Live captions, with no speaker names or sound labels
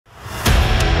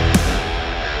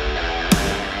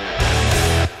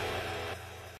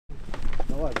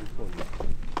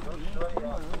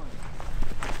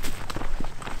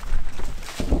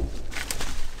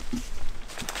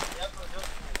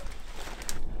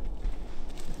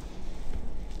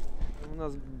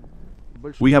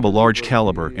We have a large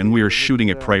caliber and we are shooting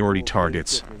at priority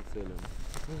targets.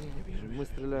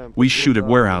 We shoot at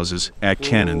warehouses, at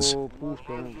cannons.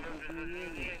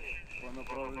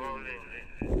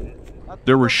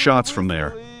 There were shots from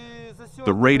there.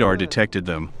 The radar detected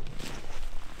them.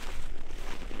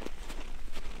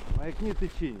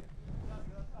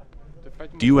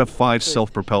 Do you have 5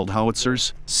 self-propelled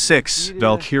howitzers? 6,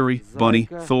 Valkyrie, Banny,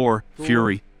 Thor,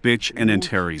 Fury, Bitch, and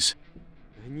Antares.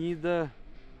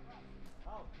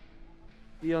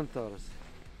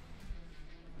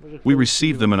 We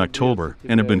received them in October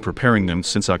and have been preparing them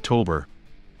since October.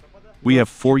 We have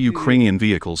 4 Ukrainian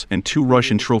vehicles and 2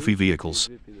 Russian trophy vehicles.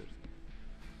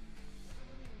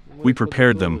 We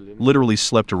prepared them, literally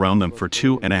slept around them for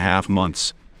 2.5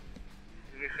 months.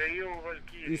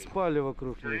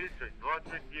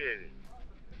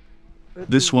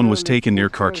 This one was taken near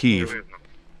Kharkiv,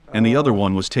 and the other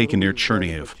one was taken near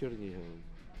Chernihiv.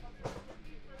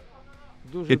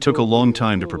 It took a long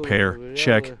time to prepare,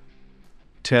 check,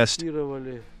 test,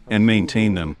 and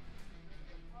maintain them.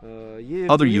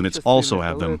 Other units also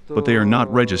have them, but they are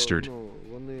not registered.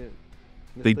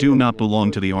 They do not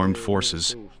belong to the armed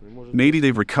forces. Maybe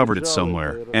they've recovered it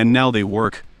somewhere, and now they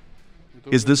work.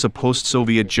 Is this a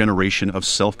post-Soviet generation of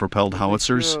self-propelled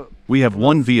howitzers? We have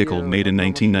one vehicle made in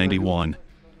 1991.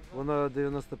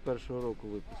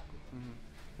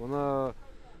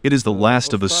 It is the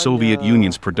last of the Soviet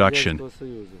Union's production.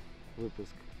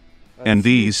 And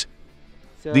these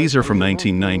are from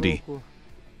 1990.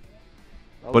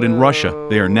 But in Russia,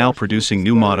 they are now producing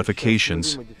new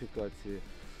modifications.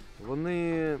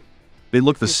 They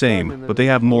look the same, but they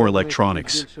have more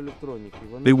electronics.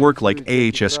 They work like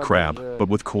AHS Crab, but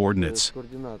with coordinates.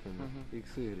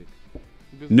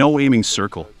 No aiming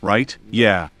circle, right?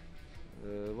 Yeah.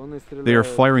 They are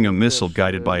firing a missile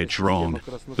guided by a drone.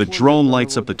 The drone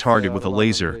lights up the target with a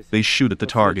laser. They shoot at the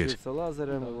target.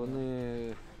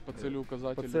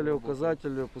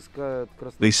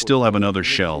 They still have another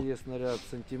shell.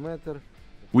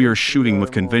 We are shooting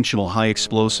with conventional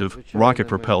high-explosive,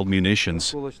 rocket-propelled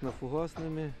munitions.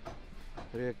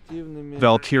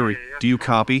 Valkyrie, do you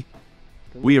copy?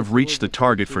 We have reached the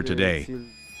target for today.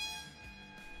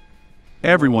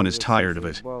 Everyone is tired of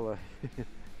it.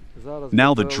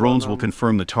 Now the drones will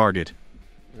confirm the target.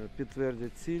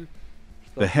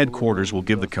 The headquarters will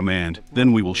give the command,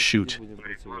 then we will shoot.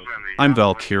 I'm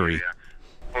Valkyrie.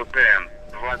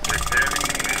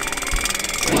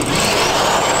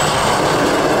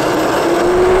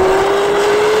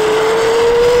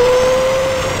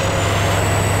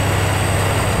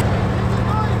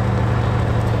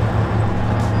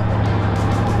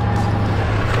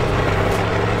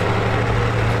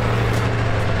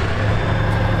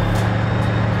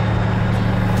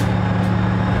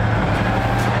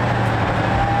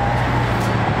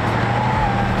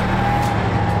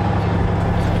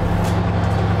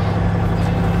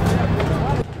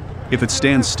 If it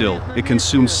stands still, it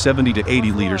consumes 70 to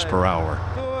 80 liters per hour.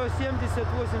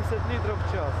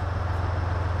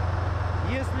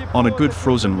 On a good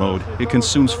frozen road, it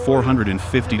consumes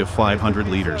 450 to 500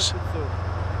 liters.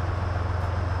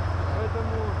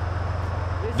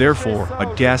 Therefore,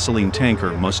 a gasoline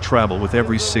tanker must travel with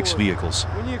every 6 vehicles.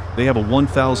 They have a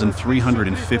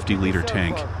 1,350-liter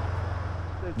tank.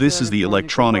 This is the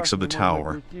electronics of the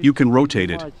tower. You can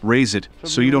rotate it, raise it,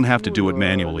 so you don't have to do it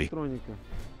manually.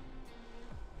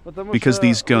 Because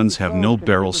these guns have no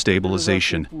barrel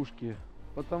stabilization.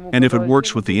 And if it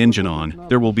works with the engine on,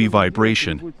 there will be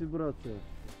vibration.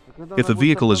 If the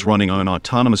vehicle is running on an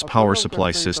autonomous power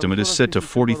supply system, it is set to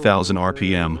 40,000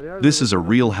 RPM. This is a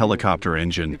real helicopter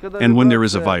engine. And when there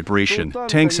is a vibration,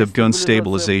 tanks have gun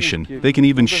stabilization. They can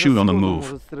even shoot on the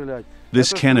move.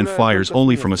 This cannon fires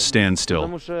only from a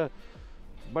standstill,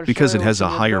 because it has a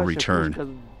higher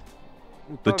return.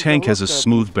 The tank has a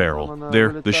smooth barrel.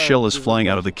 There, the shell is flying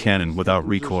out of the cannon without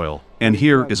recoil. And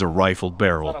here is a rifled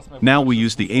barrel. Now we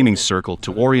use the aiming circle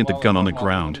to orient the gun on the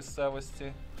ground.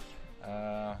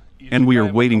 And we are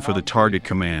waiting for the target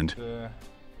command.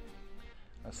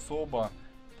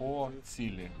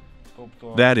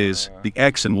 That is, the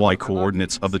X and Y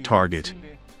coordinates of the target.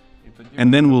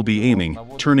 And then we'll be aiming,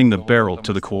 turning the barrel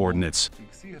to the coordinates.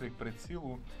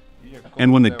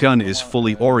 And when the gun is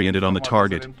fully oriented on the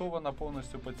target,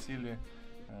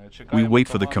 we wait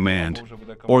for the command.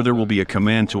 Or there will be a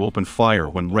command to open fire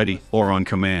when ready, or on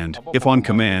command. If on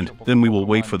command, then we will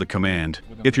wait for the command.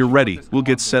 If you're ready, we'll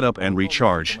get set up and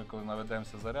recharge.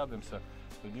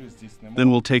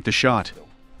 Then we'll take the shot.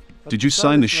 Did you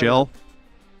sign the shell?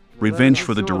 Revenge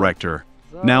for the director.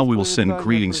 Now we will send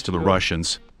greetings to the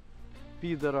Russians.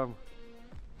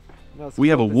 We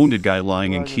have a wounded guy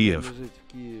lying in Kiev.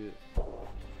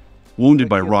 wounded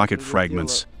by rocket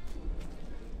fragments.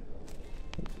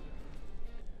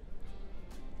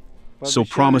 So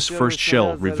promised first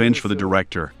shell, revenge for the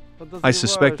director. I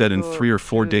suspect that in 3 or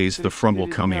 4 days the front will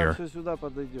come here.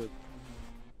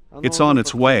 It's on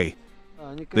its way.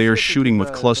 They are shooting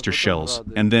with cluster shells,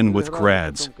 and then with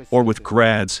grads, or with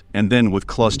grads, and then with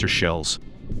cluster shells.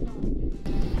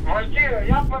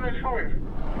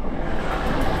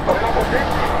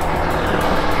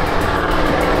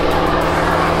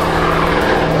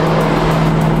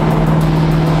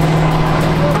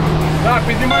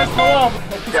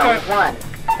 Zone 1.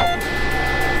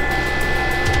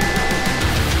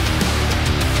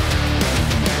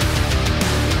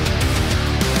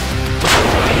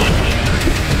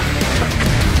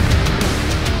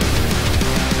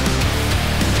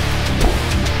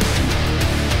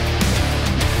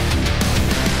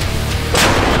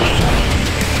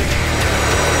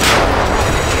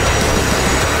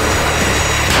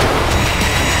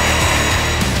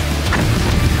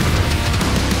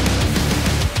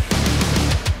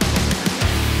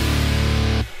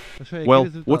 Well,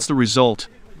 what's the result?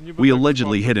 We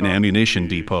allegedly hit an ammunition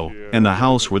depot, and the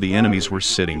house where the enemies were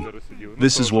sitting.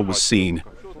 This is what was seen.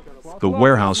 The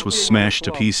warehouse was smashed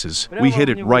to pieces. We hit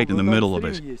it right in the middle of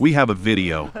it. We have a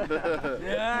video.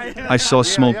 I saw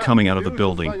smoke coming out of the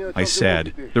building. I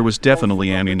said, there was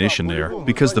definitely ammunition there,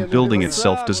 because the building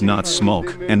itself does not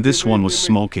smoke, and this one was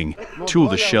smoking. 2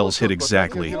 of the shells hit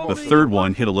exactly. The third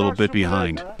one hit a little bit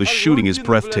behind. The shooting is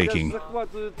breathtaking.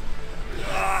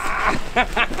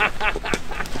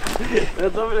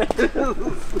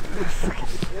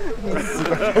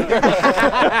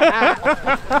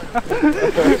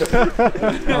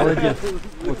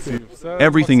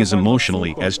 Everything is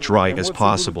emotionally as dry as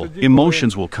possible.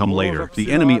 Emotions will come later.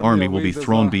 The enemy army will be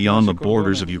thrown beyond the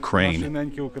borders of Ukraine.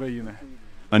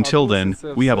 Until then,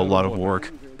 we have a lot of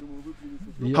work.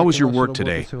 How was your work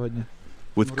today?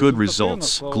 With good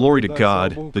results. Glory to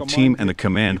God, the team and the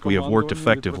command, we have worked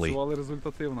effectively.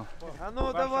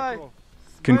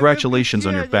 Congratulations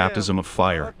on your baptism of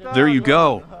fire. There you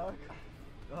go.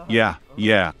 Yeah.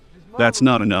 That's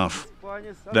not enough.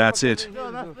 That's it.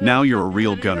 Now you're a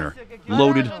real gunner.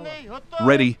 Loaded,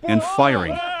 ready, and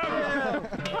firing.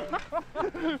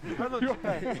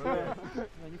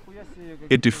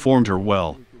 It deformed her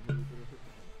well.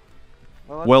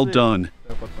 Well done.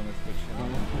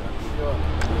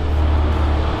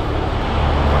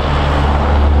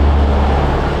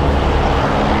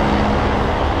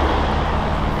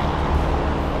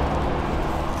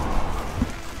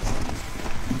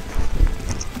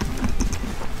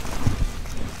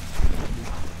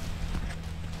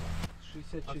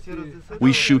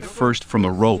 We shoot first from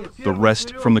the rope, the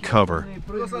rest from the cover.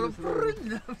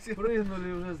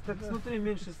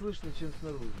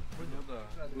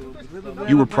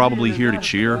 You were probably here to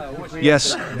cheer?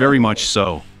 Yes, very much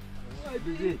so.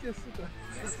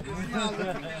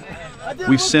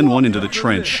 We send one into the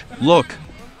trench. Look!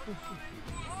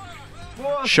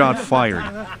 Shot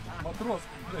fired.